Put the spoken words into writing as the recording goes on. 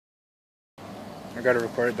I gotta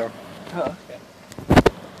record it though. Oh, okay.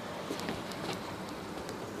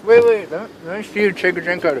 Wait, let me see you take a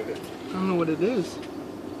drink out of it. I don't know what it is.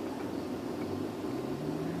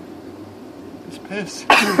 It's piss.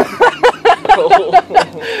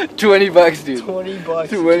 $20, dude. $20.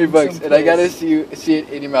 $20, and I gotta see it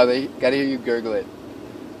in your mouth. I gotta hear you gurgle it.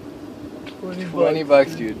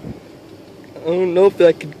 $20, dude. I don't know if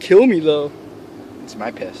that could kill me though. It's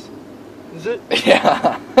my piss. Is it?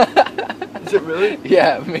 Yeah. Is it really?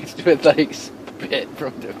 Yeah, mixed with like spit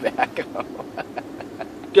from tobacco.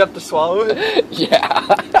 Do you have to swallow it? Yeah.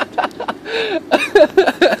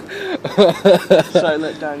 Sorry, I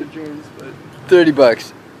let down your dreams, but $30.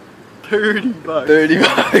 $30. $30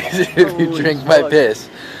 if you Holy drink my fuck. piss.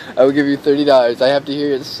 I will give you $30. I have to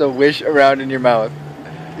hear it swish around in your mouth.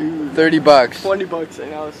 Dude. $30. $20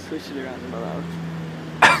 and I was swishing it around in my mouth.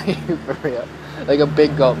 For real. Like a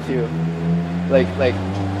big gulp too. Like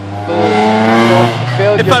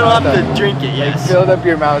filled If your I don't mouth have up. to drink it, yes. Filled up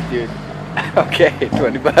your mouth, dude. Okay,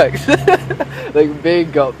 $20. Like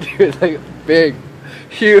big gulp, dude. Like big,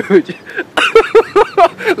 huge.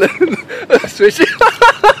 Swish it.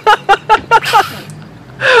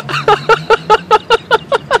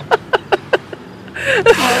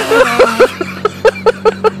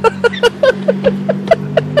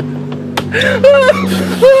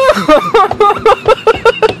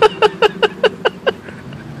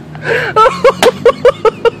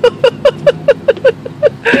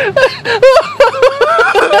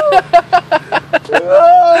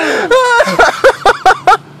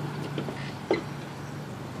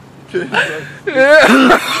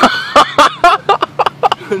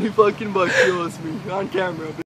 $20 kills me on camera.